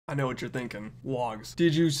I know what you're thinking. Logz,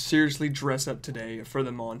 did you seriously dress up today for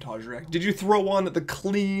the montage react? Did you throw on the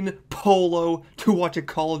clean polo to watch a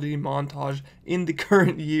Call of Duty montage in the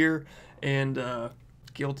current year? And,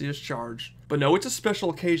 guilty as charged. But no, it's a special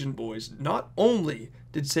occasion, boys. Not only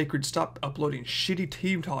did Sacred stop uploading shitty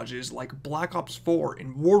teamtages like Black Ops 4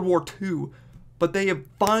 and World War II, but they have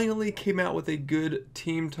finally came out with a good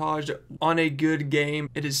teamtage on a good game.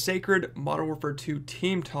 It is Sacred Modern Warfare 2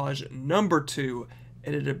 Teamtage number 2,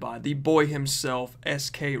 edited by the boy himself,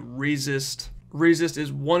 SK Resist. Resist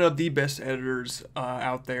is one of the best editors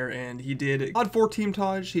out there, and he did COD 4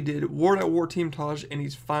 Teamtage, he did World at War Teamtage, and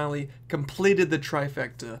he's finally completed the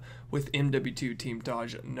trifecta with Mw2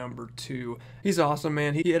 Teamtage number 2. He's awesome,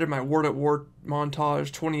 man. He edited my World at War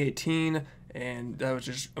montage 2018, and that was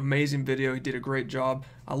just amazing video. He did a great job.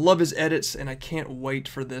 I love his edits, and I can't wait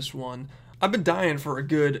for this one. I've been dying for a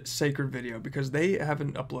good Sacred video because they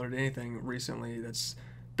haven't uploaded anything recently that's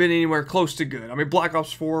been anywhere close to good. I mean, Black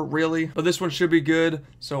Ops 4, really, but this one should be good,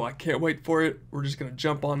 so I can't wait for it. We're just gonna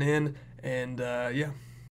jump on in, and yeah.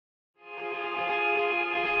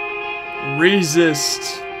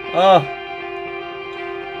 Resist. By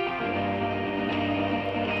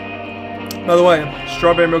the way,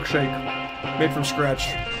 strawberry milkshake, made from scratch.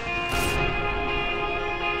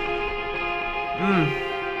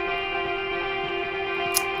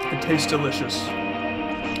 It tastes delicious.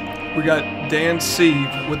 We got Dan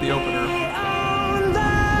Sieve with the opener.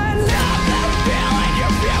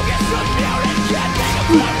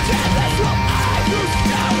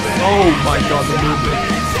 Oh my god, the movement.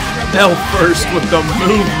 L first with the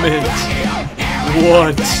movement.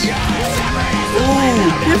 What?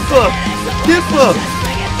 Ooh, Dippa! Dippa!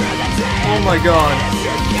 Oh my god.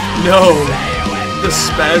 No. The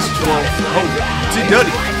Spaz 12. Oh,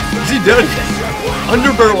 Z-Duddy. Z-Duddy.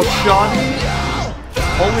 Underbarrel shot.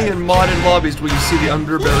 Only in modded lobbies will you see the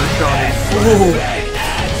underbarrel shot. Ooh.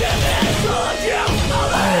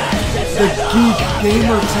 The Geek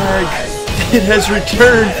Gamer Tag. It has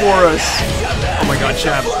returned for us. Oh my god,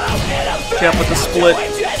 Chap. Chap with the split.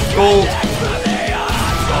 Gold.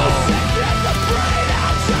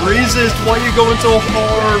 Resist, why are you going so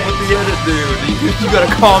hard with the edit, dude? You gotta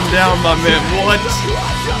calm down, my man. What?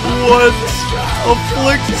 What?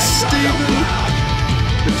 Afflict Steven?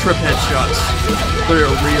 The trip headshots. They're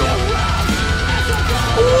real.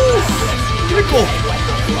 Ooh, Nickel!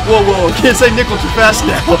 Whoa, whoa, can't say Nickel too fast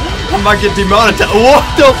now. I might get demonetized. What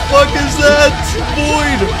the fuck is that?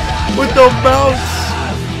 Void! With the bounce!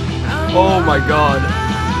 Oh my god.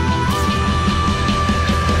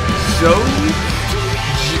 So?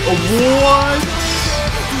 What?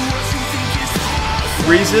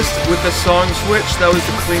 Resist with the song switch. That was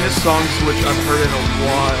the cleanest song switch I've heard in a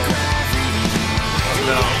while.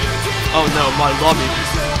 No. Oh no, my lobby.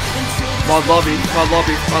 My lobby, my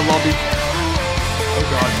lobby, my lobby. Oh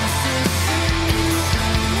god.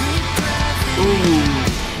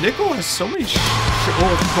 Ooh. Nickel has so many I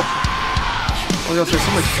was gonna say so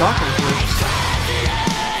many shotgun clips.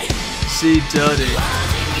 C. Duddy.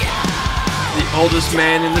 The oldest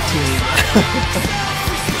man in the team.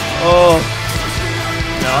 Oh.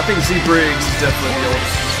 No, I think Z Briggs is definitely the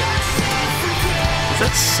oldest. Is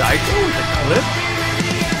that Psycho with a clip?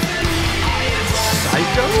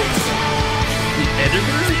 Psycho? The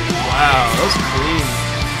editor? Wow, that was clean.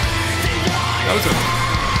 That was a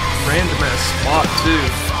random ass spot too.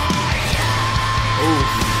 Oh.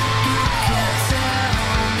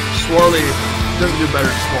 Swarly doesn't do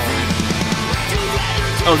better than Swarly.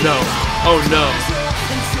 Oh no. Oh no.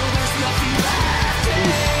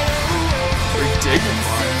 Very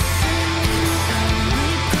dignified.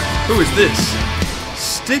 Who is this?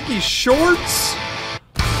 Sticky Shorts?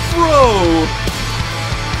 Bro!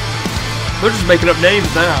 They're just making up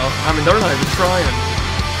names now. I mean, they're not even trying.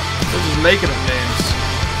 They're just making up names.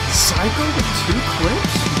 Psycho with 2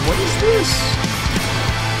 clips? What is this?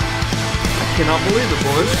 I cannot believe it,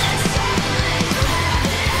 boys.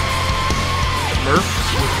 Murph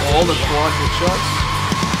with all the quad headshots.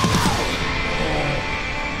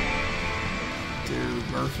 Dude,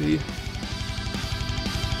 Murphy.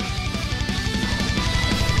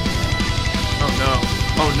 Oh no.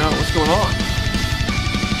 Oh no, what's going on?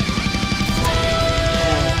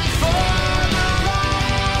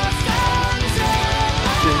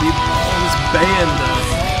 Dude, all this band though.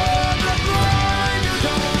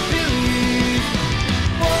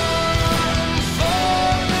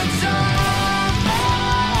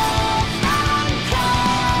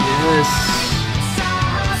 Yes.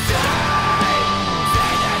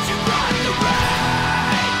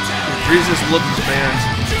 Jesus loves his band.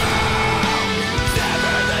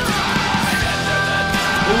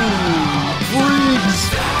 Ooh, Briggs!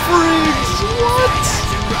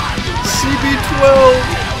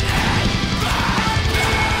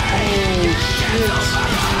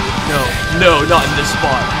 No, not in this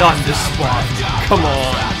spot. Not in this spot. Come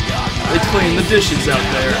on. They clean the dishes out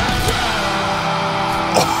there.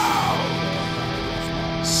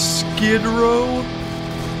 Skid Row?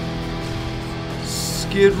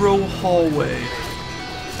 Skid Row hallway.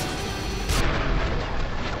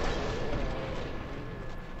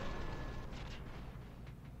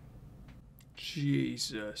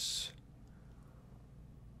 Jesus.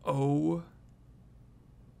 Oh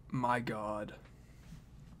my God.